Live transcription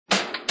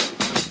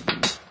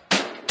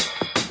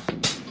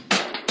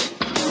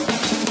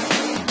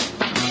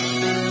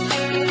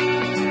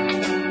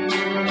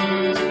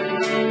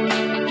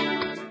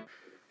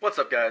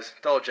guys?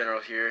 Dollar General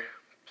here,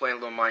 playing a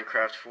little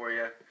Minecraft for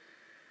you.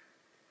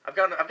 I've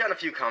gotten a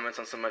few comments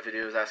on some of my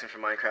videos asking for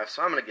Minecraft,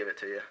 so I'm gonna give it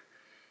to you.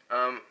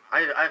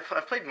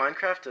 I've played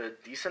Minecraft a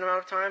decent amount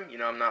of time. You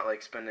know, I'm not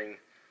like spending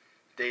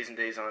days and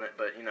days on it,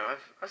 but you know,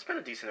 I've spent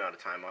a decent amount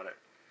of time on it.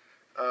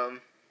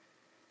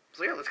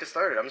 So yeah, let's get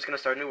started. I'm just gonna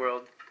start a new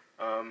world.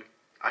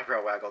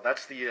 Eyebrow Waggle.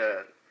 That's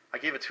the I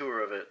gave a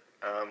tour of it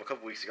a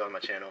couple weeks ago on my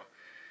channel.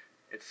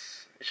 It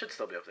should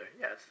still be up there.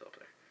 Yeah, it's still up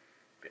there.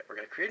 But yeah, we're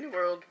gonna create a new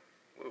world.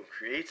 Whoa,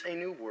 creates a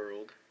new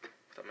world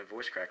without my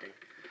voice cracking.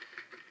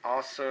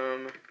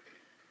 Awesome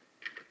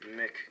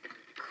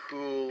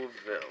McCoolville.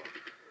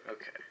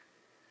 Okay.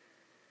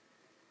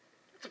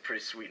 That's a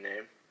pretty sweet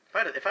name.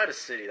 If I had a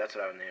city, that's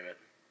what I would name it.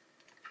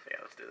 So yeah,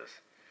 let's do this.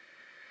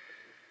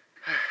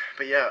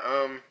 But yeah,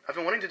 I've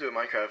been wanting to do a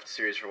Minecraft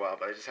series for a while,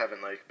 but I just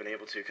haven't like been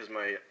able to because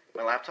my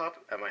laptop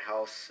at my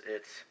house,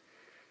 it's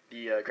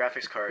the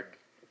graphics card,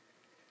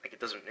 like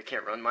it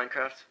can't run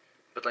Minecraft.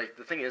 But like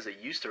the thing is, it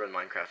used to run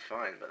Minecraft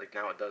fine, but like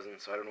now it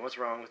doesn't. So I don't know what's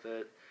wrong with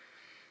it.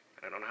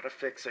 I don't know how to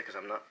fix it because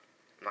I'm not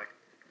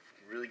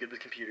really good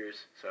with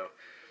computers. So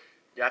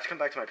yeah, I have to come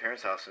back to my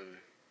parents' house and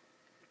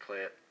play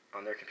it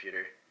on their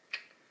computer.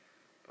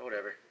 But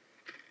whatever.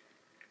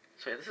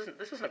 So yeah,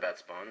 this isn't a bad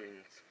spawn. I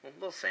mean, it's a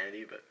little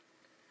sandy, but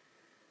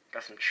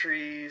got some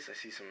trees. I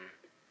see some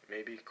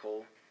maybe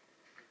coal.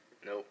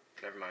 Nope,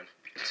 never mind.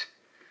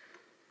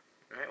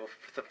 All right, well,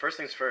 the first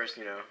things first,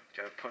 you know,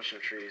 gotta punch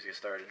some trees, get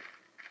started.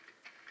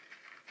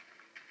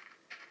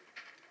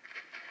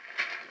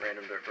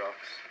 Random dirt blocks.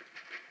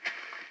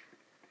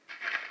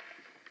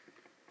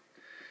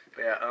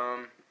 But yeah,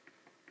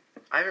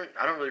 I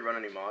don't really run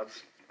any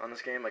mods on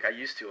this game. Like I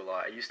used to a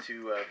lot. I used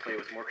to play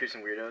with More Creeps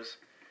and Weirdos,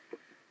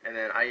 and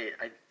then I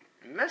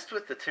messed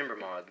with the timber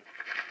mod,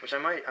 which I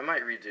might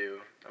redo.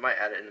 I might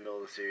add it in the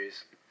middle of the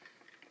series.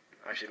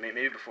 Actually,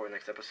 maybe before the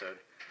next episode.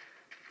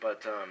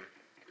 But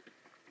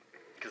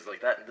because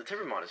like the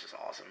timber mod is just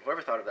awesome.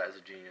 Whoever thought of that is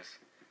a genius.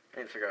 I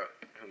need to figure out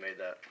who made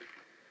that.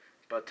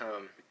 But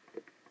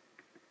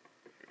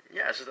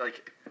yeah, it's just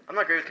like I'm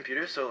not great with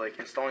computers, so like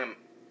installing them.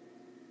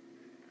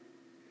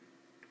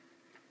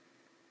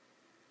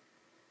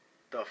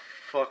 The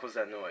fuck was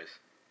that noise?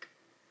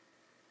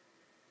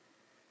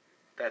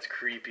 That's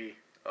creepy.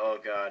 Oh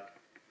god.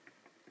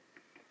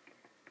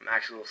 I'm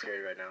actually a little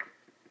scared right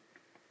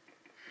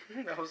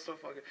now. That was so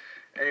fucking.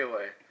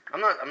 Anyway,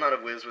 I'm not a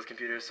whiz with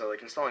computers, so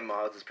like installing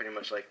mods is pretty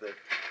much like the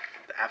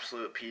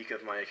absolute peak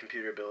of my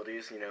computer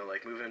abilities. You know,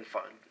 like moving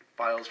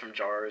files from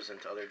jars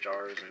into other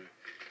jars and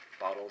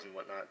bottles and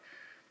whatnot.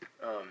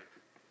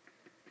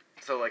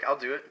 So like I'll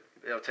do it.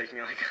 It'll take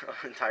me like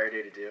an entire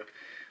day to do.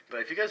 But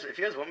if you guys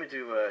want me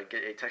to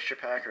get a texture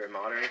pack or a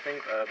mod or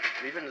anything,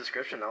 leave it in the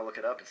description. I'll look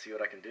it up and see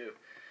what I can do.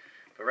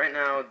 But right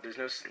now, there's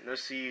no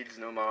seeds,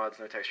 no mods,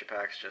 no texture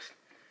packs, just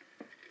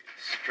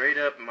straight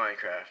up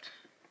Minecraft.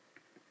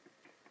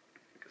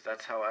 Because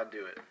that's how I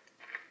do it.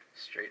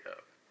 Straight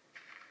up.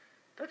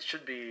 That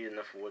should be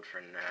enough wood for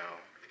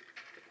now.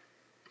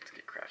 Let's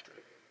get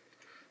crafting.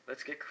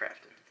 Let's get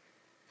crafting.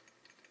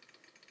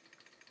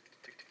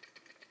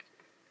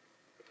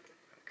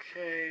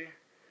 Okay.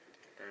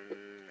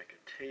 Then make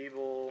a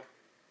table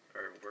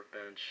or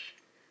workbench.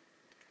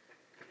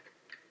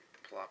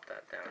 Plop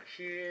that down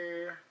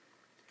here.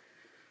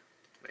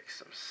 Make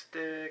some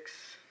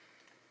sticks.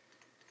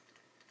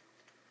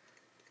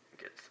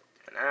 Get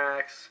an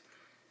axe.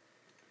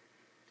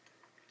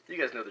 You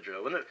guys know the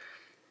drill.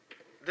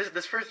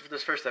 This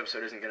first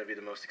episode isn't going to be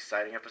the most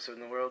exciting episode in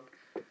the world,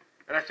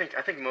 and I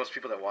think most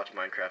people that watch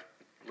Minecraft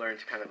learn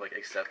to kind of like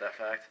accept that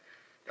fact.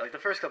 Like the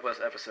first couple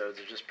of episodes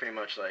are just pretty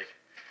much like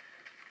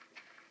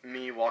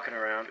me walking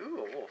around. Ooh,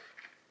 a wolf.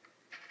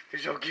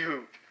 He's so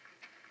cute.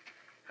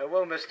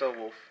 Hello, Mr.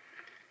 Wolf.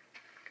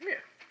 Come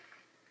here.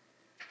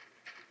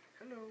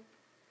 Hello.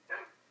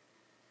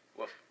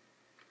 Wolf.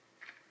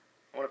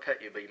 I want to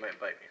pet you, but you might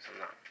bite me, so I'm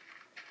not.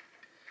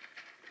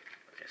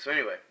 Okay, so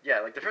anyway,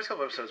 yeah, like the first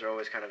couple episodes are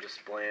always kind of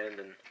just bland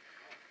and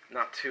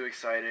not too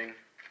exciting.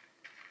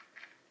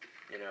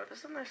 You know, this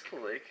is a nice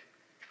little lake.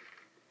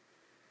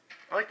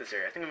 I like this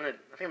area. I think I'm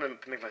gonna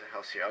make my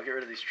house here. I'll get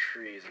rid of these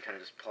trees and kind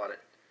of just plot it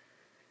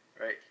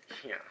right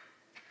here.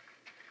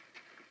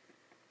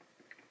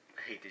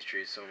 I hate these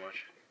trees so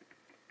much.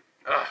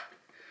 Ugh.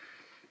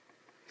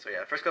 So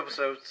yeah, first couple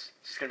episodes,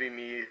 it's just gonna be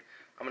me.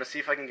 I'm gonna see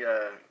if I can get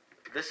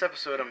this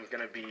episode I'm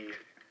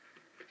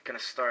gonna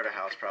start a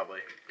house probably.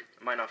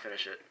 I might not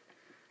finish it.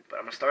 But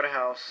I'm gonna start a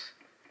house.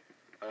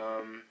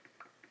 And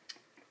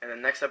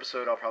then next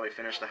episode I'll probably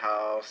finish the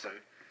house and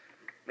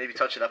maybe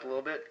touch it up a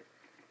little bit.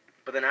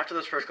 But then after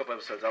those first couple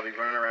episodes I'll be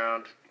running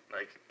around,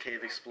 like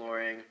cave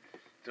exploring,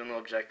 doing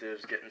little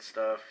objectives, getting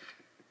stuff,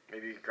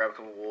 maybe grab a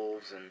couple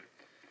wolves and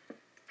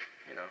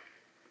you know.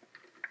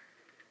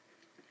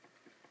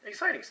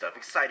 Exciting stuff.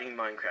 Exciting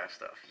Minecraft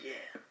stuff. Yeah.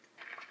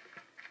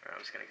 Alright, I'm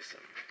just gonna get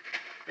some.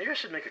 Maybe I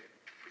should make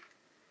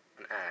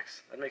an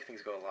axe. That'd make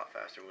things go a lot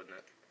faster, wouldn't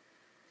it?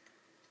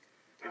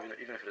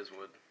 Even if it is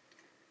wood.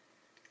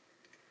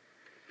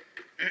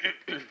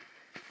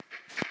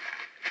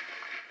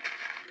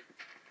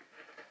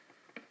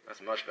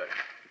 That's much better.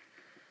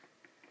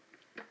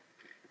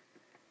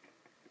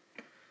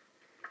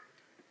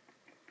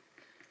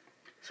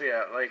 So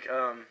yeah, like,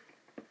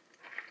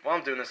 while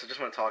I'm doing this, I just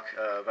want to talk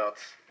about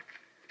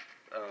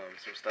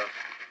some stuff.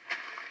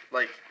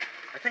 Like,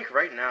 I think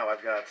right now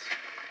I've got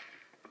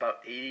about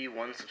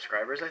 81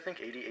 subscribers, I think,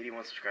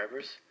 81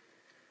 subscribers.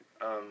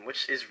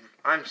 Which is,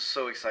 I'm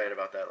so excited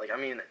about that. Like, I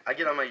mean, I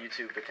get on my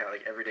YouTube account,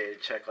 like, every day to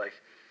check, like,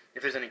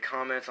 if there's any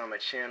comments on my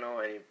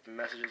channel, any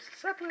messages,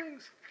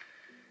 saplings,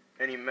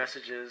 any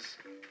messages.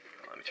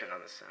 Oh, let me turn on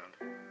this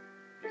sound.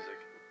 Music.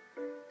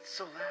 It's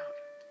so loud.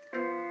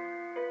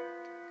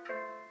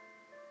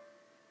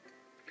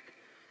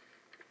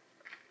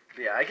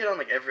 But yeah, I get on,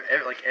 like,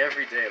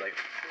 every day, like,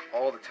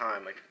 all the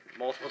time, like,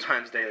 multiple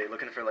times daily,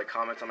 looking for, like,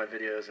 comments on my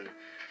videos, and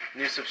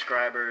new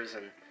subscribers,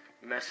 and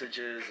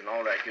messages, and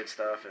all that good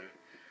stuff, and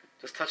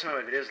just touching on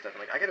my videos and stuff. And,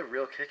 like, I get a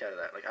real kick out of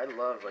that. Like, I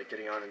love, like,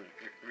 getting on and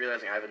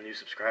realizing I have a new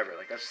subscriber.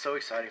 Like, that's so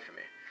exciting for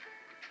me.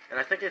 And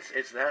I think it's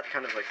that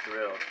kind of, like,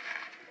 thrill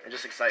and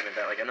just excitement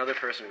that, like, another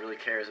person really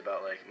cares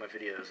about, like, my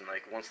videos and,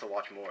 like, wants to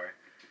watch more.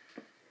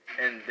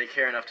 And they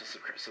care enough to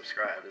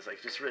subscribe. It's,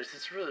 like, just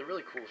it's really,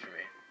 really cool for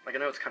me. Like, I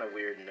know it's kind of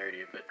weird and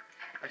nerdy, but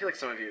I feel like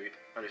some of you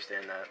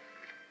understand that.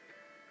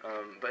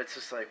 But it's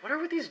just like, what are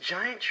with these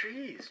giant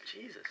trees?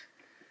 Jesus.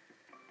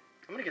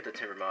 I'm gonna get the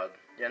timber mod.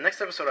 Yeah,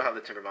 next episode I'll have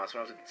the timber mod, so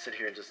I don't have to sit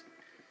here and just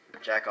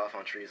jack off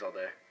on trees all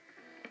day.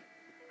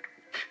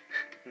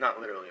 Not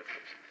literally, of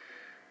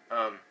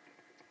course.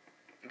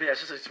 But yeah,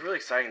 it's really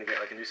exciting to get,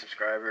 like, a new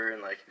subscriber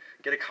and, like,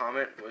 get a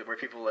comment where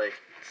people, like,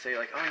 say,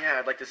 like, oh yeah,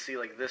 I'd like to see,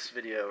 like, this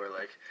video, or,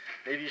 like,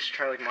 maybe you should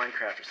try, like,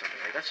 Minecraft or something.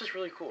 Like, that's just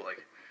really cool.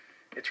 Like,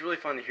 it's really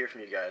fun to hear from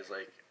you guys,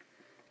 like,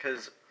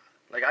 because,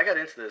 like, I got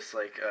into this,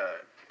 like,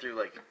 through,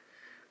 like,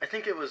 I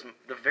think it was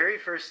the very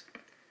first,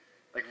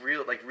 like,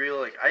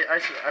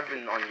 I've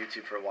been on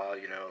YouTube for a while,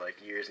 you know, like,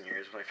 years and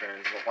years with my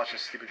friends, watching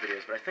stupid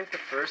videos, but I think the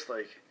first,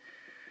 like,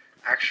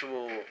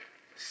 actual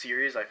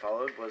series I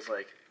followed was,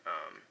 like,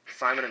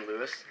 Simon and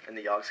Lewis and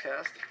the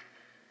Yogscast.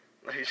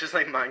 Like, it's just,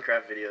 like,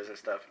 Minecraft videos and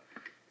stuff.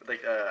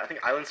 Like, I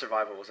think Island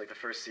Survival was, like, the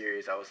first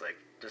series I was, like,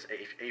 just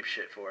ape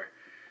shit for.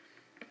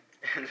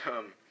 And,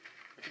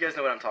 if you guys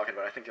know what I'm talking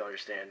about, I think you'll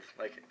understand.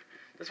 Like,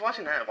 just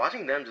watching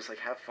them just, like,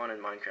 have fun in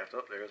Minecraft.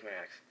 Oh, there goes my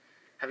axe.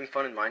 Having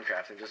fun in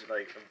Minecraft and just,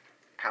 like,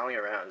 palling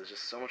around is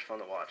just so much fun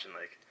to watch. And,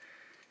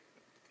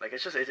 like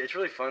it's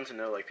really fun to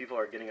know, like, people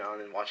are getting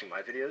on and watching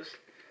my videos.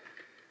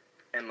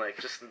 And, like,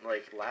 just,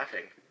 like,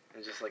 laughing.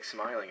 And just, like,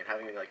 smiling and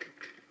having, like,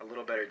 a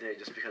little better day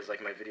just because,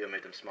 like, my video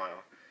made them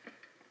smile.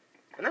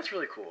 And that's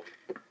really cool.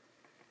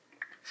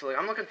 So, like,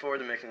 I'm looking forward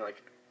to making, like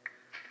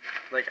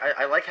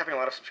I like having a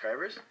lot of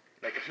subscribers.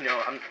 Like, you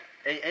know,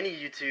 any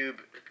YouTube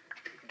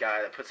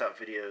guy that puts out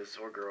videos,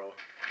 or girl,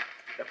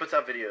 that puts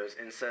out videos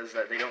and says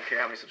that they don't care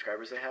how many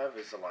subscribers they have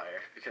is a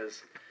liar.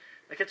 Because,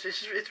 like,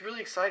 it's really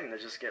exciting to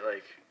just get,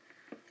 like,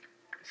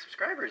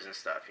 subscribers and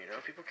stuff, you know?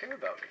 People care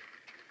about me.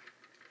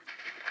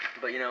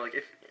 But, you know, like,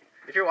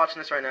 if you're watching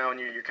this right now and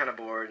you're kind of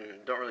bored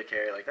and don't really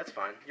care, like, that's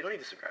fine. You don't need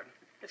to subscribe.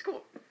 It's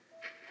cool.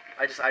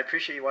 I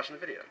appreciate you watching the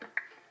video.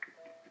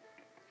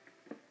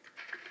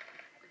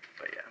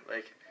 But yeah,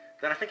 like,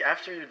 then I think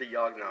after the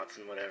Yognauts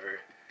and whatever,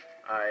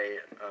 let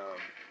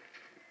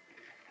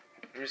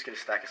me just get a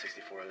stack of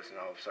 64 of this and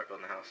I'll start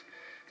building the house.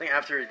 I think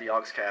after the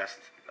Yogscast,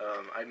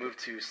 I moved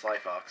to Sly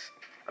Fox.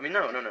 I mean,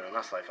 no,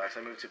 not Sly Fox.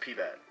 I moved to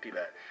P-Bat.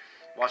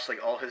 Watched,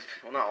 like, all his,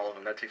 well, not all of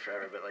them, that'd take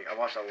forever, but, like, I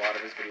watched a lot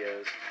of his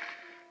videos.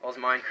 All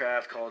his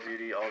Minecraft, Call of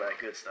Duty, all that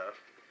good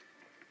stuff.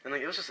 And,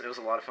 like, it was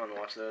a lot of fun to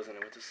watch those. And I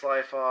went to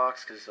Sly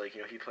Fox, because, like,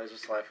 you know, he plays with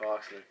Sly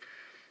Fox. And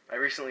I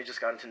recently just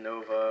got into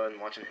Nova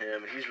and watching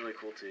him, and he's really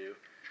cool, too.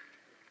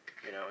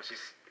 You know, it's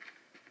just,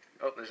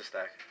 oh, there's a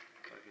stack.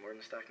 Can I have more than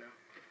a stack now?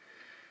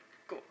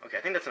 Cool. Okay,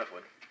 I think that's enough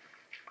wood.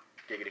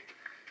 Giggity.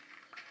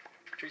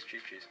 Trees.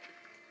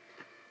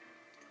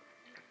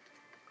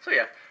 So,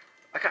 yeah.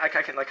 I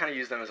kind of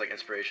use them as, like,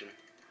 inspiration.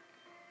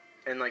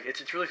 And, like,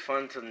 it's really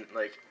fun to,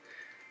 like,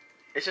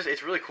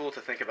 it's really cool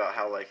to think about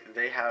how, like,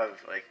 they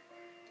have, like,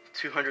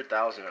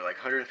 200,000 or, like,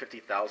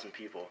 150,000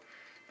 people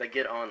that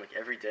get on, like,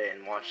 every day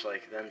and watch,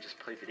 like, them just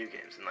play video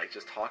games and, like,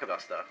 just talk about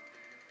stuff.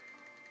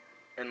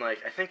 And,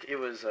 like, I think it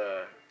was,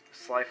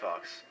 Sly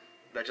Fox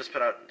that just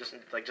put out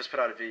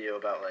a video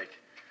about,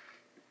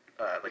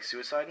 like,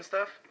 suicide and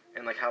stuff,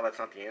 and, like, how that's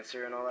not the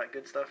answer and all that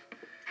good stuff.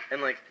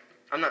 And, like,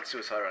 I'm not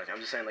suicidal or anything, I'm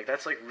just saying, like,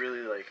 that's, like,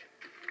 really, like,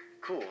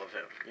 cool of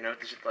him, you know,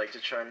 to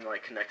try and,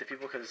 like, connect to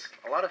people, because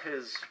a lot of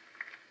his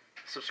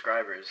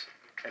subscribers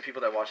and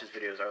people that watch his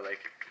videos are,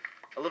 like,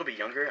 a little bit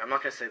younger. I'm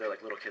not gonna say they're,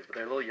 like, little kids, but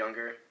they're a little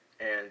younger,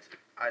 and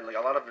like,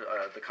 a lot of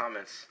the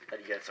comments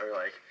that he gets are,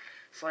 like,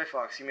 Sly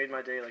Fox, you made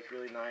my day, like,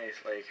 really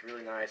nice, like,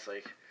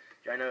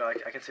 yeah, I know,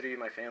 I consider you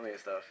my family and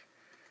stuff.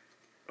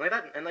 And, like,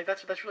 that, and, like,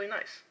 that's really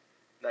nice,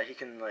 that he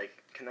can,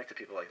 like, connect to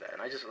people like that.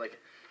 And I just, like,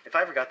 if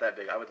I ever got that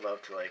big, I would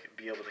love to, like,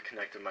 be able to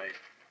connect to my,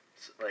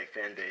 like,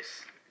 fan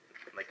base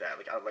like that.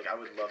 Like, I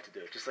would love to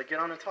do it. Just, like, get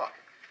on and talk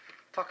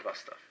about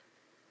stuff.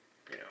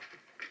 You know,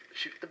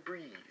 shoot the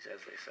breeze,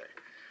 as they say.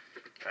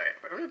 Alright,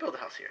 we're gonna build a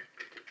house here.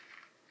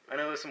 I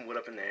know there's some wood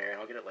up in there,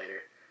 and I'll get it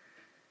later.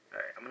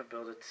 Alright, I'm gonna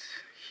build it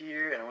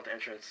here, and I want the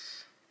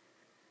entrance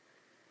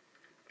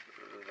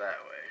that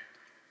way.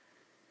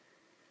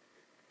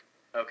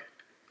 Okay.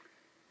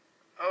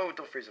 Oh,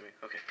 don't freeze on me.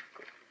 Okay,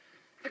 cool.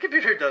 My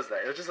computer does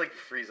that. It'll just like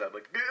freeze up,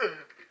 like, ugh.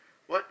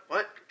 What?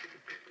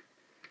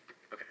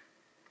 Okay.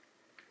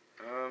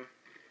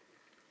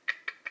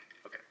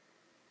 Okay.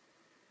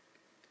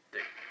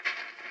 Dig.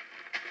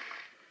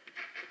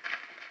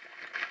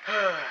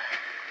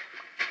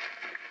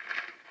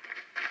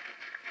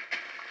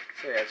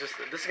 So yeah,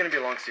 this is gonna be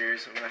a long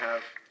series I'm gonna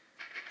have,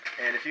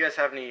 and if you guys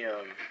have any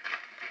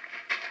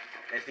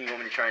anything you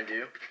want me to try and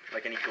do,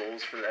 like any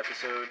goals for the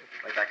episode,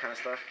 like that kind of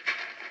stuff,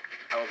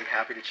 I will be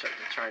happy to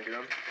try and do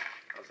them.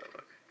 How's that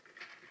look?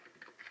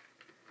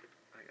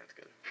 I think that's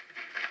good.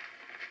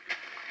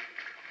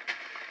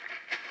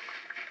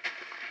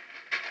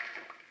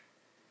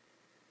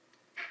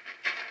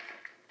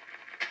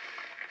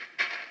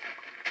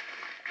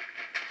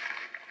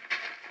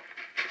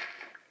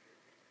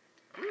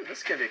 This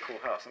is gonna be a cool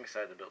house. I'm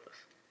excited to build this.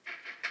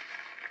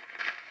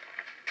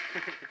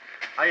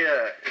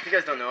 If you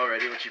guys don't know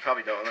already, which you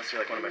probably don't, unless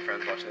you're like one of my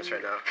friends watching this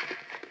right now,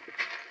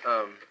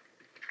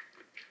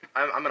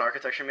 I'm an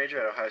architecture major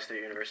at Ohio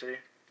State University,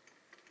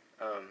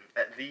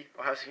 at the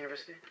Ohio State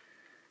University,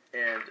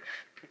 and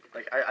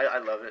like I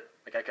love it.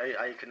 Like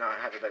I could not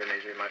have a better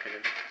major in my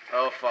opinion.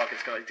 Oh fuck,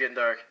 it's getting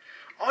dark.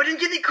 Oh, it didn't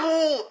get me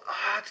coal.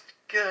 Ah, it's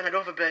good. I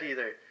don't have a bed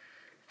either.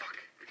 Fuck.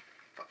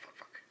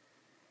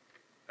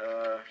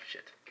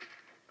 Shit.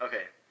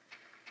 Okay.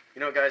 You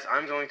know what, guys?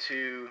 I'm going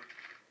to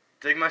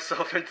dig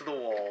myself into the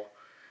wall,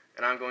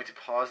 and I'm going to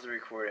pause the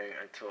recording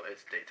until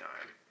it's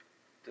daytime.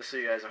 Just so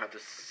you guys don't have to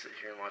sit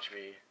here and watch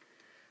me.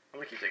 I'm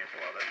gonna keep digging for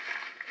a while though.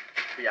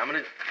 But yeah,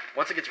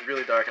 once it gets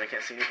really dark and I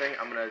can't see anything,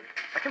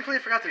 I completely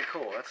forgot to get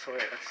coal. That's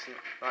hilarious.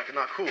 That's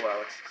not cool,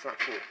 Alex. It's not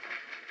cool.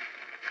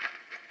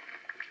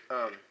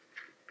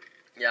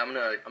 Yeah, I'm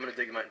gonna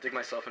dig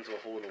myself into a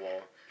hole in the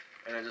wall,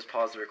 and then just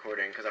pause the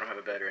recording because I don't have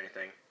a bed or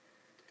anything.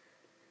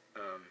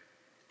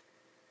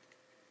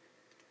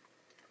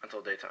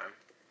 Until daytime.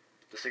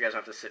 Just so you guys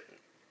don't have to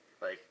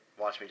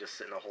watch me just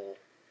sit in a hole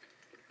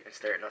and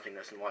stare at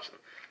nothingness and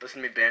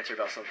listen to me banter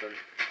about something.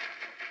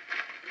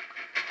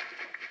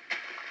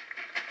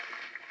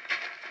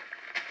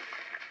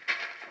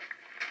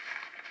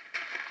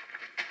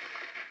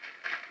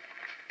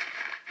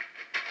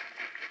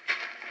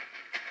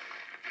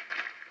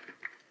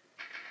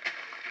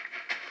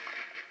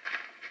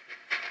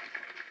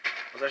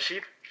 Was that a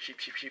sheep?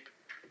 Sheep.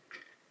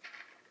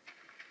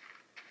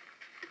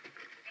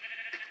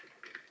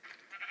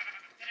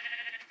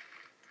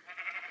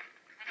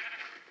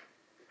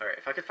 Alright,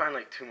 if I could find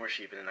like 2 more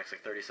sheep in the next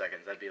like 30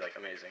 seconds, that'd be like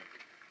amazing.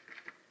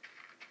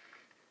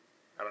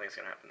 I don't think it's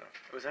gonna happen though.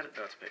 Oh, is that it?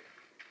 No, it's a pig.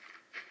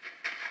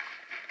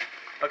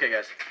 Okay,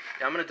 guys.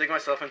 Yeah, I'm gonna dig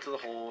myself into the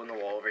hole in the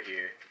wall over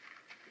here.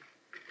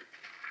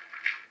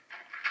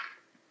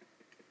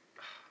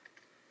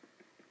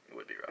 It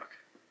would be rock.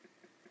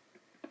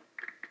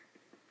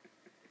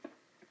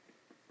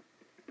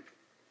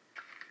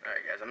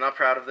 Alright, guys. I'm not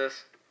proud of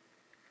this.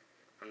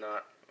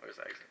 Where's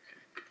that exit?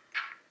 Okay.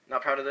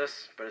 Not proud of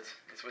this, but it's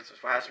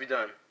what has to be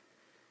done.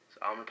 So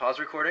I'm gonna pause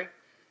recording,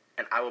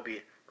 and I will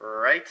be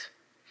right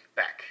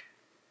back.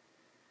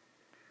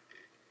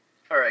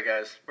 Alright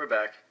guys, we're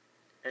back,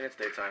 and it's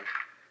daytime.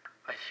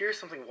 I hear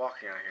something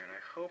walking out here, and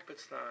I hope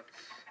it's not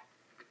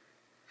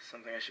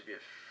something I should be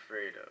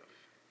afraid of.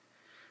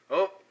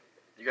 Oh,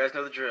 you guys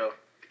know the drill.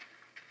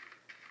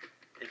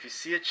 If you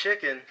see a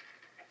chicken,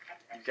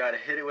 you gotta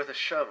hit it with a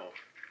shovel.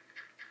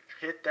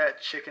 Hit that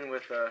chicken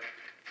with a...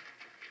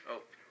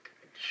 Oh.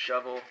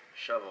 Shovel.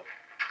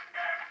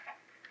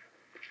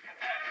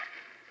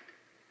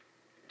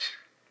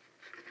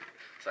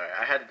 Sorry,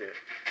 I had to do it.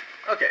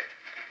 Okay,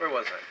 where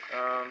was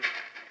I?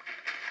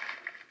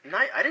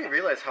 Night. I didn't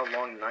realize how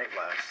long night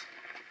lasts.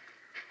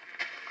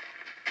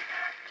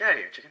 Get out of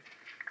here, chicken.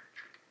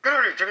 Get out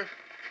of here, chicken.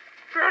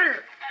 Get out of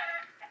here.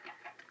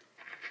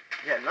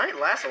 Yeah, night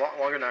lasts a lot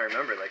longer than I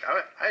remember. Like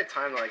I had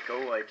time to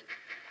go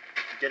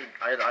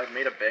I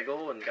made a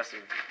bagel and got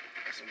some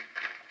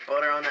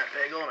butter on that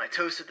bagel, and I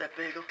toasted that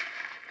bagel.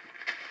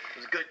 It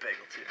was a good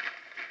bagel too.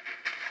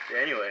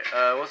 Yeah. Anyway,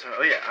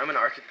 I'm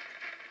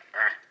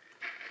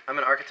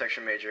an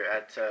architecture major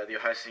at the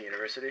Ohio State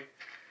University.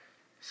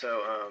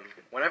 So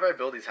whenever I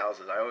build these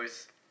houses, I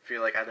always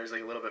feel like there's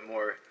like a little bit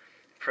more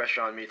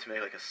pressure on me to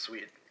make like a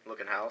sweet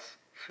looking house.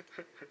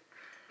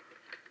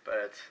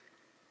 But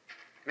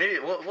maybe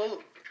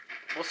we'll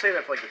say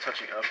that for like the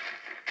touching up,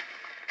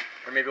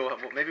 or maybe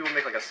we'll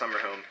make like a summer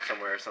home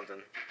somewhere or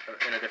something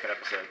in a different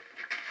episode.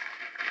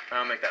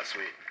 I'll make that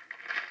sweet.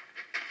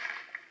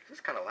 This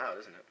is kind of loud,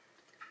 isn't it?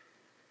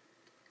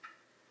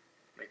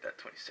 Make that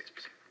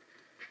 26%.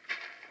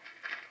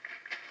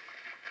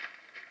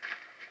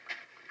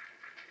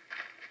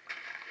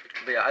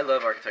 But yeah, I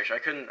love architecture. I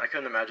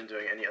couldn't imagine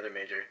doing any other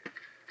major.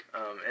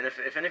 And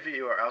if any of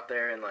you are out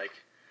there and like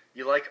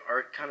you like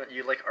art,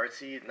 you like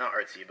artsy, not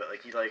artsy, but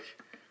like you like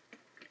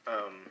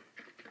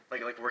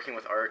working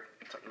with art,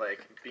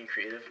 like being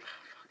creative. Oh,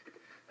 fuck.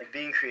 like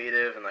being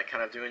creative and like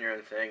kind of doing your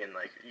own thing, and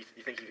like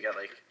you think you've got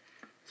like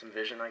some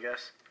vision, I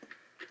guess,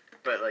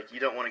 but like you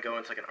don't want to go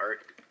into like an art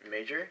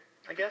major,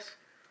 I guess,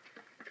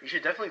 you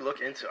should definitely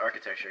look into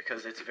architecture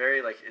because it's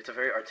very like it's a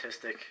very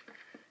artistic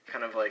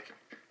kind of like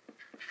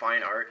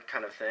fine art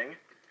kind of thing.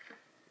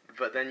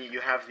 But then you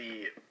have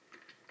the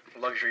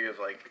luxury of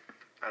like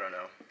I don't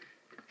know,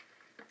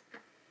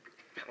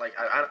 like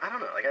I don't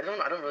know, like I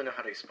don't really know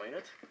how to explain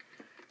it,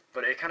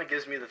 but it kind of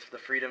gives me the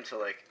freedom to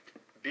like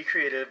be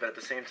creative, but at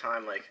the same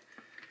time like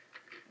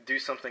do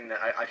something that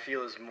I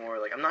feel is more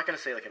like I'm not gonna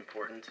say like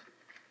important,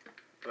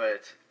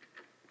 but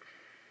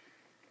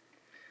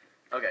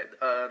okay.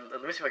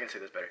 Let me see if I can say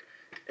this better.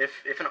 If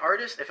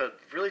a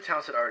really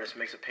talented artist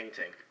makes a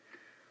painting,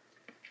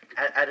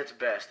 at its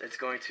best, it's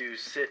going to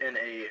sit in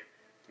a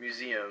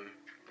museum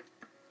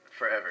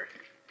forever,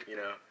 you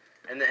know.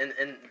 And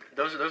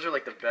those are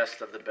like the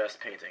best of the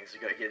best paintings. You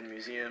gotta get in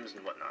museums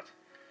and whatnot.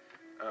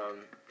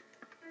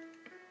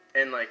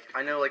 And like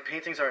I know like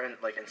paintings are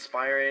like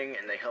inspiring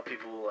and they help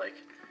people like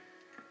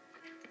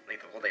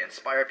well they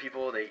inspire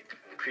people. They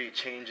create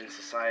change in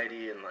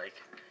society and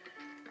like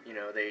you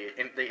know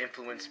they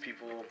influence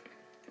people.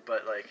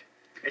 But like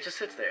it just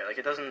sits there. Like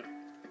it doesn't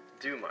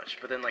do much.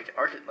 But then like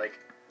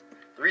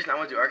the reason I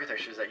want to do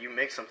architecture is that you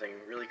make something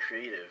really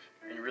creative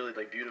and really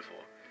like beautiful,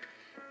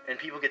 and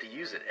people get to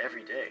use it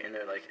every day. And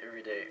they're like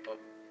every day, oh,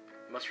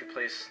 must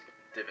replace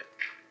divot.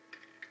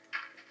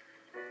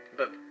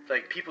 But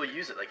like people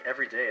use it like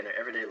every day in their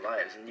everyday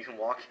lives, and you can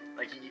walk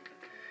like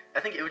I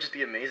think it would just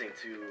be amazing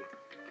to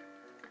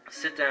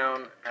sit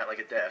down at like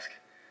a desk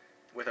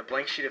with a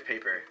blank sheet of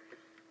paper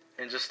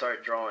and just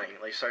start drawing,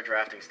 like start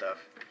drafting stuff.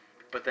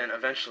 But then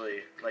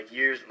eventually, like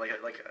years, like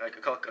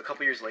a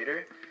couple years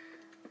later,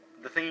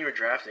 the thing you were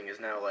drafting is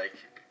now like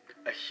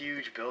a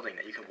huge building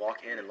that you can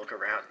walk in and look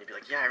around and you'd be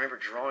like, yeah, I remember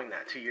drawing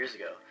that 2 years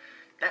ago.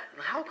 That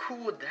how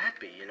cool would that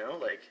be? You know,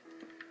 like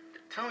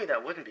tell me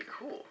that wouldn't be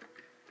cool.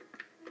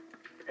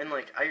 And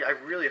like I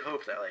really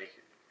hope that like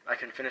I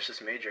can finish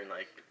this major and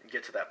like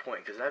get to that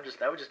point because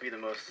that would just be the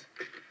most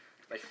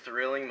like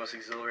thrilling, most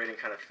exhilarating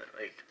kind of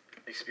like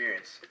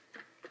experience.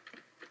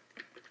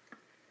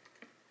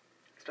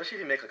 Especially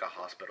if you make like a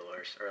hospital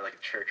or like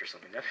a church or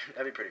something.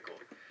 That'd be pretty cool.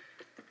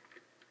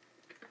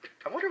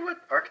 I wonder what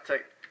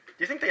architect. Do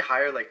you think they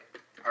hire like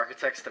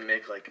architects to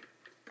make like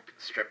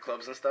strip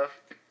clubs and stuff?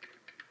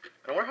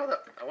 I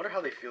wonder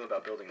how they feel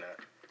about building that.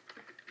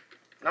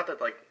 Not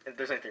that like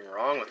there's anything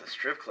wrong with a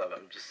strip club.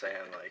 I'm just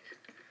saying like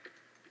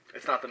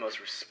it's not the most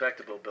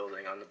respectable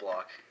building on the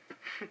block.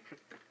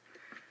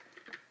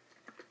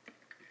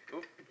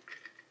 Oop.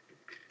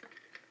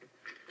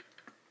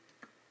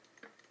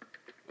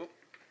 Oop.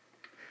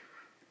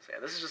 So yeah,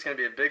 this is just gonna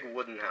be a big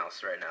wooden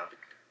house right now.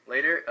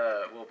 Later,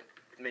 we'll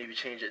maybe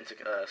change it into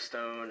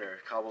stone or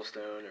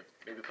cobblestone, or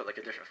maybe put like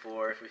a different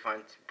floor. If we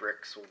find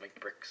bricks, we'll make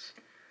bricks.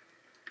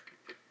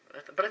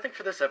 But I think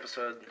for this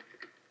episode,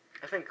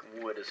 I think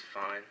wood is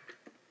fine.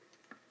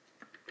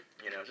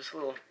 You know, just a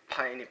little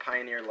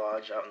pioneer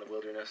lodge out in the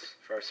wilderness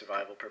for our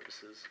survival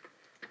purposes.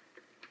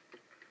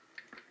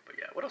 But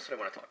yeah, what else did I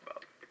want to talk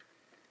about?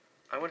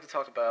 I wanted to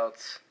talk about.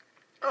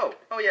 Oh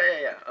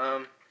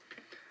yeah.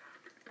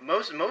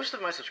 Most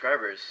of my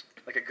subscribers,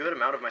 like a good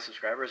amount of my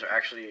subscribers, are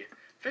actually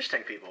fish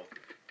tank people,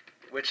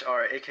 which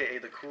are AKA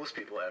the coolest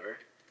people ever,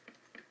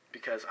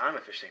 because I'm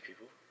a fish tank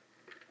people.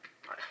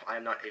 I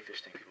am not a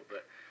fish tank people,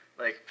 but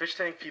like fish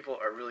tank people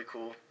are really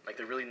cool. Like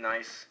they're really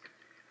nice.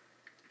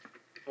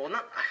 Well,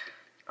 not.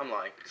 I'm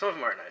lying. Some of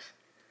them aren't nice.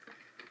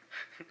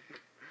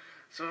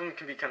 Some of them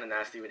can be kind of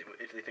nasty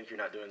if they think you're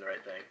not doing the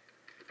right thing.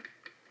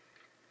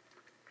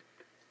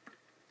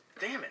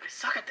 Damn it! I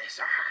suck at this.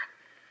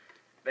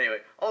 But anyway,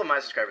 all of my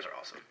subscribers are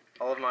awesome.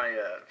 All of my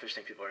fish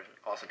tank people are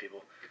awesome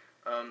people.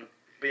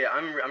 But yeah,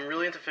 I'm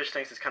really into fish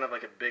tanks. It's kind of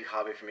like a big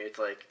hobby for me. It's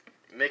like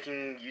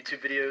making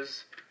YouTube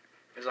videos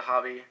is a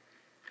hobby,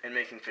 and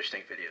making fish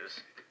tank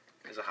videos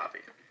is a hobby.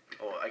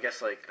 Well, I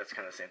guess like that's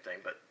kind of the same thing,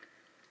 but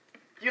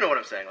you know what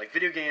I'm saying. Like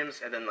video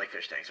games and then like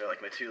fish tanks are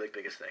like my two like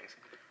biggest things.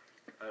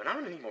 And I'm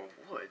gonna need more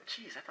wood.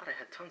 Jeez, I thought I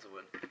had tons of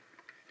wood.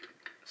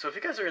 So if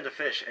you guys are into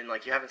fish and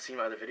like you haven't seen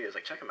my other videos,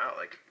 like check them out.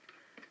 Like,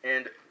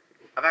 and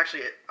I'm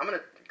gonna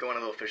go on a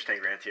little fish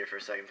tank rant here for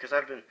a second because I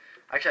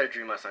actually had a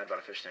dream last night about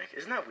a fish tank.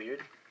 Isn't that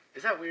weird?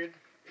 Is that weird?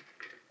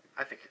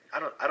 I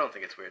don't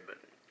think it's weird, but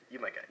you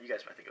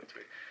guys might think it's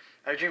weird.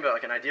 I had a dream about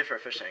like an idea for a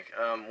fish tank.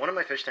 One of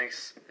my fish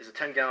tanks is a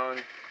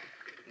 10-gallon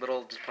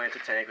little just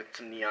planted tank with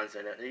some neons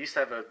in it. It used to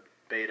have a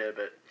beta,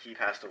 but he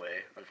passed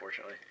away,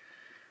 unfortunately.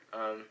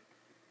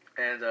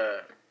 And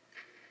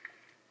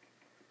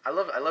I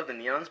love the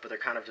neons, but they're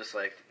kind of just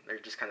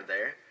kind of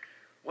there.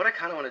 What I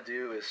kind of want to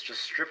do is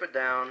just strip it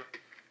down,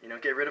 you know,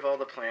 get rid of all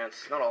the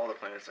plants. Not all the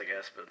plants, I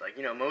guess, but like,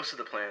 you know, most of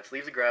the plants.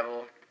 Leave the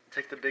gravel,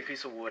 take the big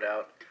piece of wood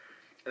out,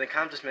 and then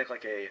kind of just make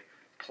like a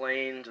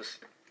plain, just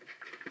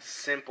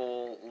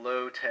simple,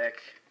 low tech,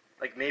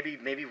 like maybe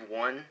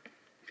one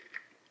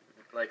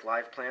like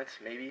live plant,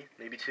 maybe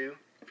two.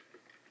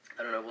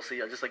 I don't know, we'll see.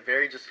 Just like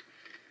just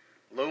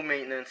low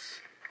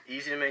maintenance,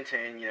 easy to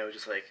maintain, you know,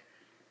 just like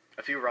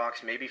a few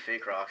rocks, maybe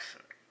fake rocks,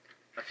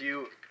 a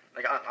few,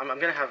 like, I'm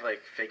gonna have,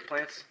 like, fake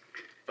plants,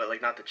 but,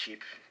 like, not the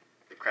cheap,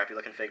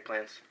 crappy-looking fake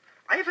plants.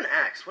 I have an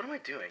axe. What am I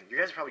doing? You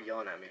guys are probably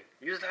yelling at me.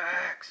 Use the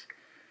axe!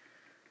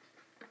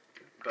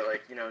 But,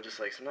 like, you know, just,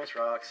 like, some nice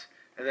rocks.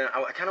 And then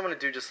I kind of want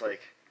to do just,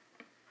 like,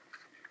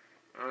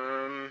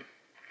 I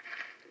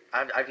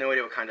have no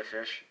idea what kind of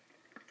fish.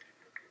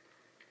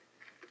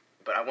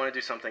 But I want to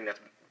do something that's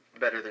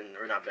better than,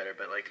 or not better,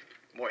 but, like,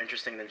 more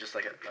interesting than just,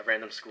 like, a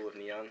random school of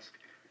neons.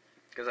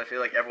 Because I feel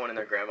like everyone and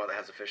their grandma that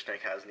has a fish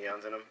tank has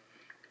neons in them.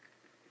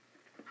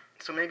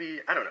 So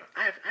maybe, I don't know.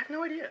 I have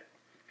no idea.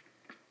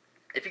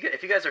 If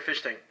you guys are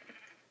fish tank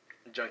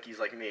junkies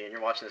like me and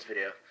you're watching this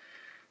video,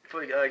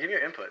 please, give me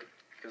your input.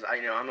 Because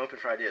I'm open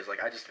for ideas.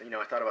 Like, I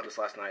thought about this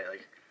last night.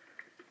 Like,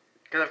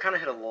 because I've kind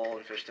of hit a lull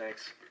in fish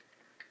tanks.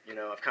 You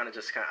know, I've kind of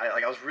just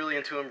I was really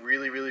into them,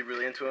 really, really,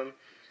 really into them.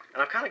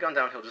 And I've kind of gone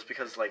downhill just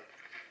because, like,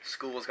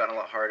 school has gotten a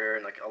lot harder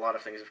and, like, a lot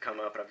of things have come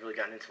up. And I've really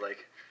gotten into,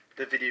 like,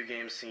 the video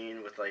game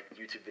scene with, like,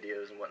 YouTube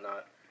videos and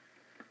whatnot.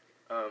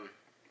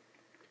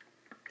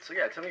 So,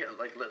 yeah, tell me,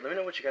 like, let me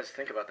know what you guys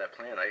think about that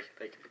plan. I'm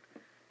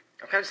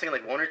kind of just thinking,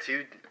 like, 1 or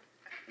 2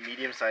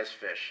 medium-sized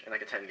fish in,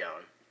 like, a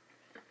 10-gallon.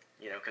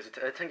 You know, because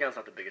a 10-gallon's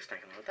not the biggest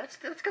tank in the world. That's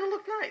going to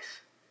look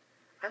nice.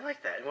 I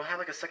like that. And we'll have,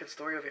 like, a second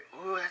story over here.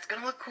 Ooh, that's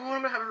going to look cool.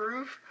 I'm going to have a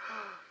roof.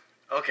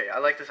 Okay, I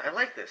like this. I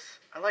like this.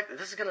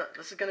 This is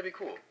gonna be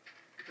cool.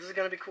 This is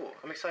gonna be cool.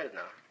 I'm excited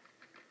now.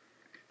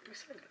 Let's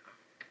see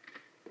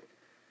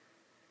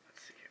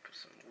here. Put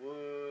some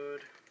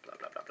wood. Blah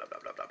blah blah blah blah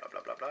blah blah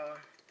blah blah blah.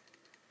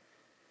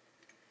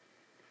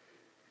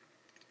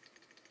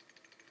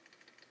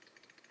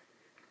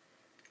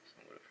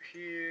 Some wood over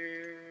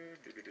here.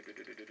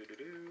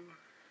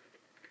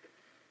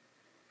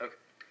 Okay.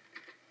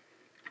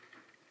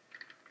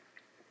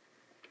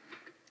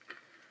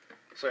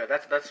 So yeah,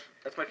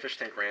 that's my fish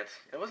tank rant.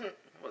 It wasn't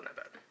that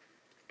bad.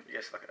 You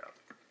guys stuck it out.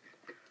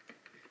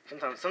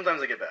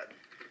 Sometimes they get bad.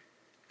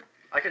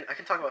 I can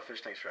talk about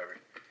fish tanks forever.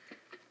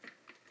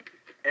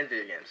 And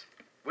video games.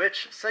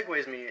 Which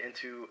segues me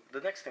into the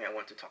next thing I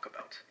want to talk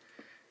about.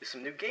 Is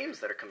some new games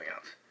that are coming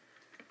out.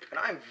 And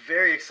I'm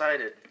very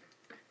excited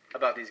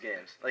about these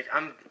games. Like,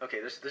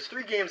 there's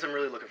 3 games I'm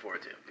really looking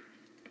forward to.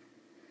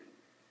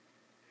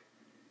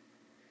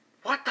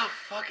 What the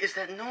fuck is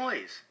that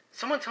noise?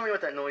 Someone tell me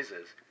what that noise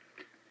is.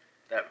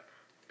 That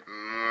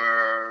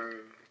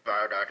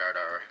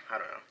I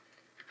don't know.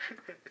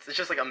 It's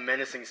just like a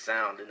menacing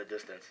sound in the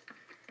distance.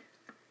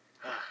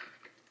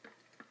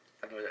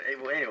 Well,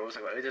 anyway, what was I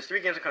talking about? There's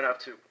 3 games that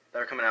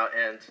are coming out,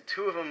 and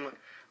 2 of them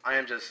I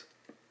am just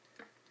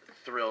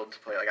thrilled to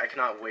play. Like, I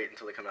cannot wait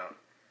until they come out.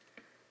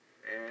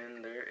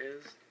 And there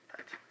is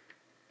that.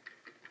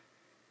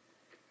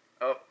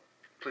 Oh,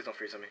 please don't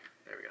freeze on me.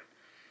 There we go.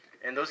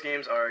 And those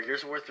games are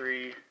Gears of War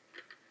 3,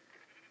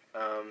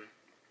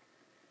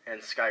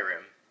 and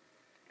Skyrim.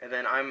 And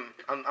then I'm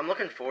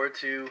looking forward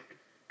to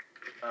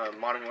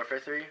Modern Warfare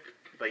 3,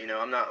 but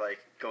I'm not like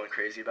going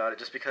crazy about it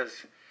just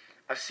because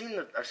I've seen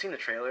the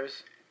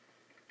trailers,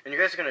 and you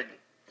guys are gonna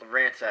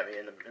rant at me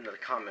in the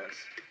comments,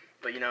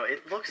 but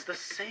it looks the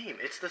same.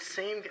 It's the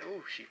same.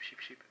 Ooh, sheep.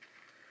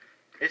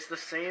 It's the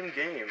same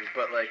game,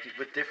 but like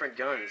with different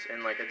guns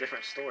and like a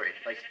different story.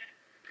 Like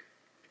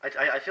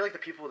I feel like the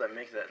people that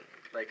make that,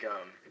 like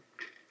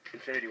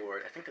Infinity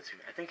Ward, I think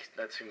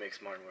that's who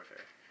makes Modern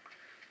Warfare.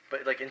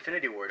 But like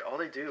Infinity Ward, all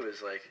they do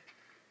is like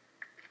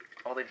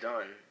all they've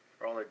done,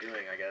 or all they're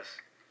doing, I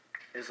guess,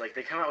 is like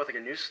they come out with like a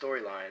new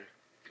storyline.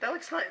 That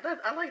looks nice.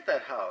 I like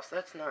that house.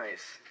 That's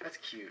nice. That's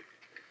cute.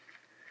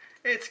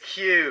 It's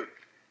cute.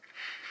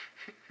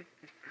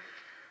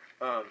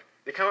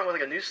 They come out with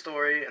like a new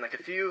story and like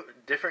a few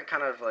different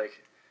kind of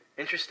like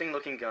interesting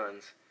looking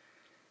guns,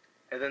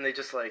 and then they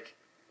just like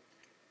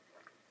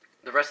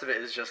the rest of it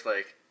is just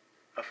like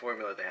a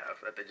formula they have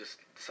that they just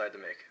decide to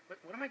make.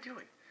 What am I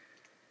doing?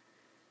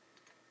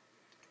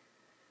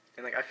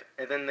 And like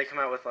and then they come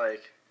out with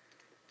like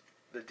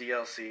the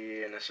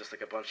DLC, and it's just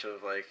like a bunch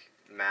of like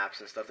maps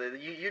and stuff that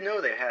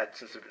they had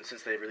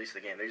since they released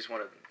the game. They just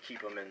want to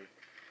keep them and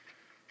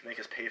make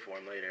us pay for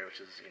them later, which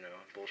is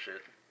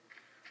bullshit.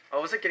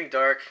 Oh, is it getting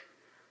dark?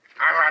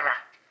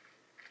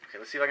 Okay,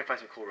 let's see if I can find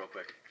some coal real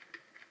quick.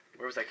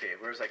 Where was that cave?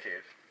 Was it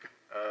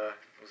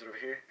over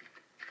here?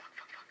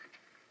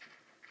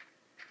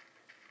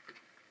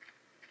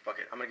 Fuck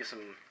it. I'm gonna get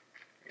some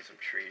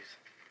trees.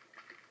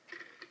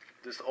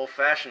 Do this the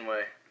old-fashioned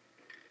way.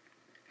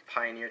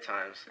 Pioneer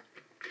times.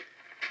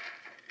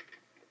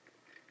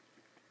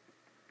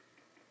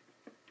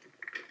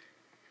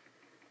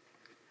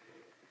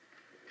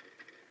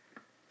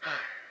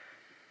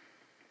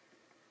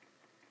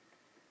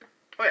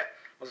 Oh yeah,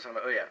 what was I talking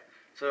about? Oh yeah.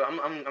 So I'm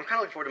kind of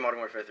looking forward to Modern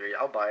Warfare 3.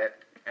 I'll buy it,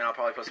 and I'll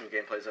probably post some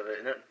gameplays of it.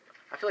 And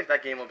I feel like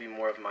that game will be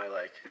more of my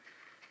like,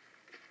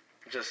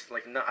 just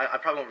like I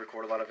probably won't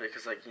record a lot of it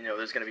because like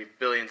there's gonna be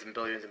billions and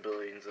billions and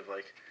billions of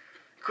like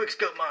quick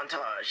scope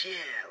montage,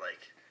 yeah,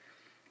 like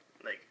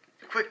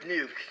quick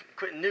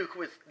nuke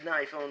with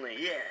knife only,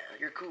 yeah,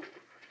 you're cool.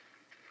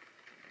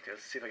 Okay,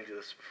 let's see if I can do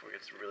this before it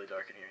gets really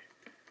dark in here.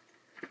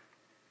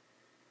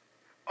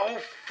 Oh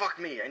fuck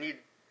me! I need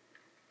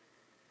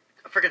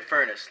A freaking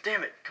furnace.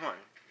 Damn it. Come on.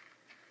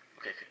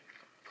 Okay.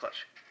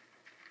 Clutch.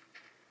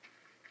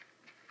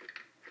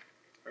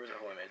 Where was that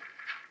hole I made?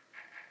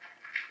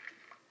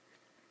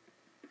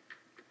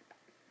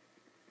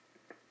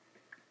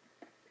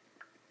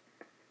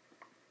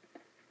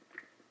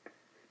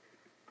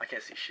 I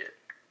can't see shit.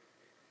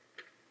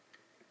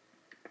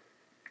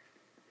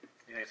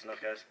 You think it's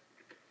enough, guys?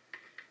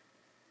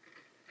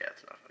 Yeah,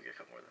 it's enough. I'll get a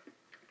couple more then.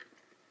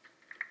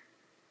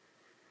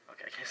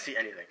 Okay, I can't see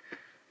anything.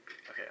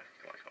 Okay,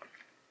 come on.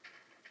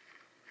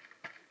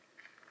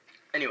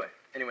 Anyway.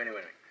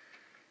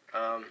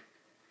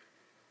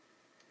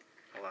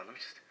 Hold on, let me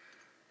just...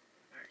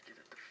 Alright, get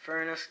the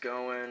furnace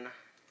going.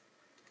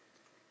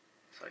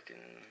 So I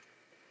can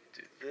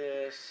do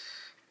this.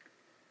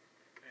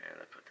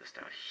 And I put this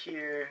down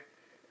here.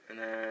 And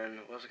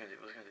then, what was I gonna do?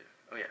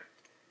 Oh yeah.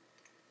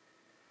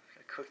 I'm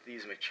gonna cook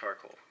these and make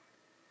charcoal.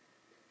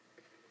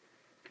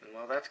 And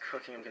while that's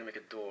cooking, I'm gonna make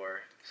a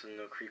door so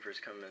no creepers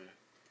come and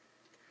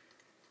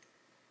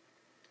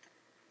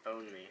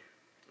own me.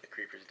 The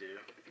creepers do.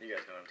 You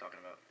guys know what I'm talking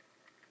about.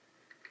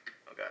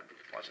 Oh god,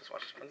 watch this.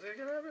 When's it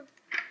gonna happen?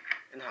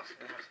 In the house.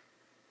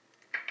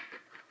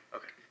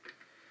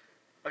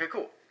 Okay,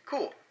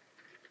 cool.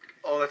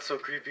 Oh, that's so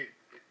creepy.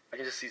 I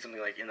can just see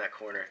something like in that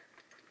corner.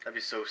 That'd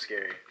be so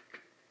scary.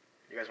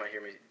 You guys might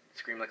hear me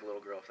scream like a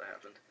little girl if that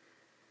happened.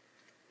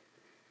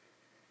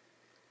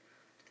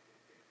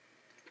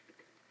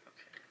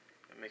 Okay,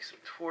 I'm gonna make some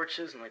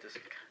torches and like this.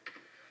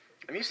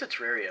 I'm used to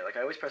Terraria. Like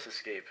I always press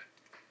escape.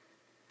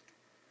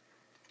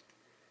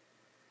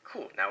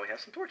 Cool. Now we have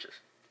some torches.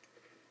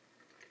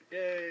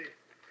 Yay!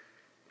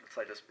 Let's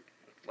light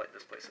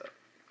this place up.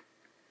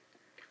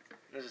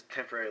 This is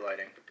temporary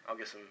lighting. I'll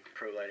get some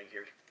pro lighting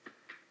here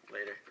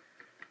later.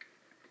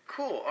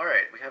 Cool. All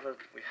right, we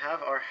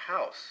have our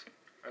house,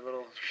 our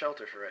little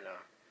shelter for right now.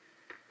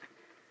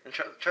 And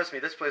trust me,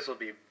 this place will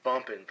be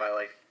bumping by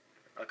like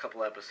a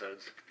couple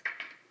episodes.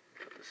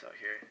 Put this out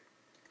here.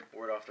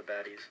 Ward off the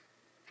baddies.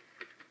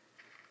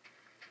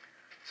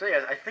 So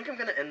yeah, I think I'm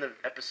gonna end the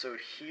episode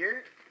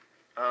here.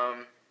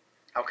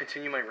 I'll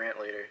continue my rant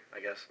later, I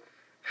guess.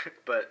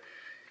 But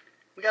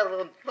we got a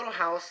little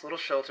house, little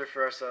shelter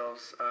for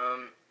ourselves.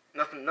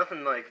 Nothing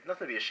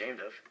to be ashamed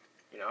of.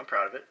 You know, I'm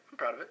proud of it.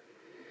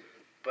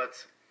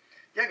 But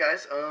yeah,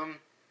 guys.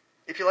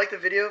 If you like the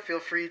video, feel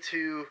free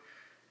to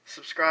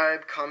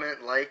subscribe,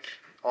 comment, like,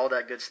 all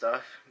that good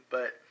stuff.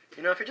 But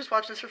you know, if you're just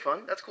watching this for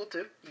fun, that's cool too.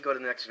 You can go to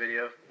the next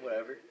video,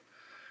 whatever.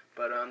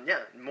 But yeah,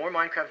 more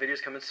Minecraft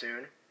videos coming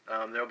soon.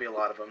 There'll be a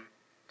lot of them.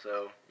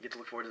 So you get to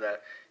look forward to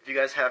that. If you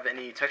guys have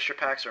any texture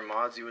packs or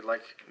mods you would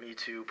like me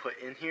to put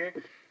in here,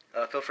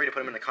 feel free to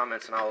put them in the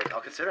comments, and I'll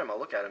consider them. I'll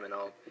look at them, and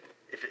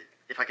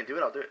if I can do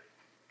it, I'll do it.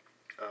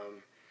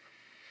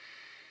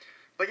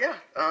 But yeah,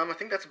 I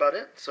think that's about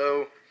it.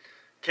 So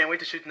can't wait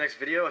to shoot the next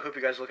video. I hope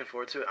you guys are looking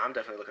forward to it. I'm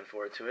definitely looking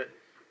forward to it.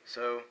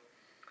 So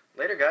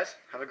later, guys.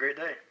 Have a great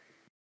day.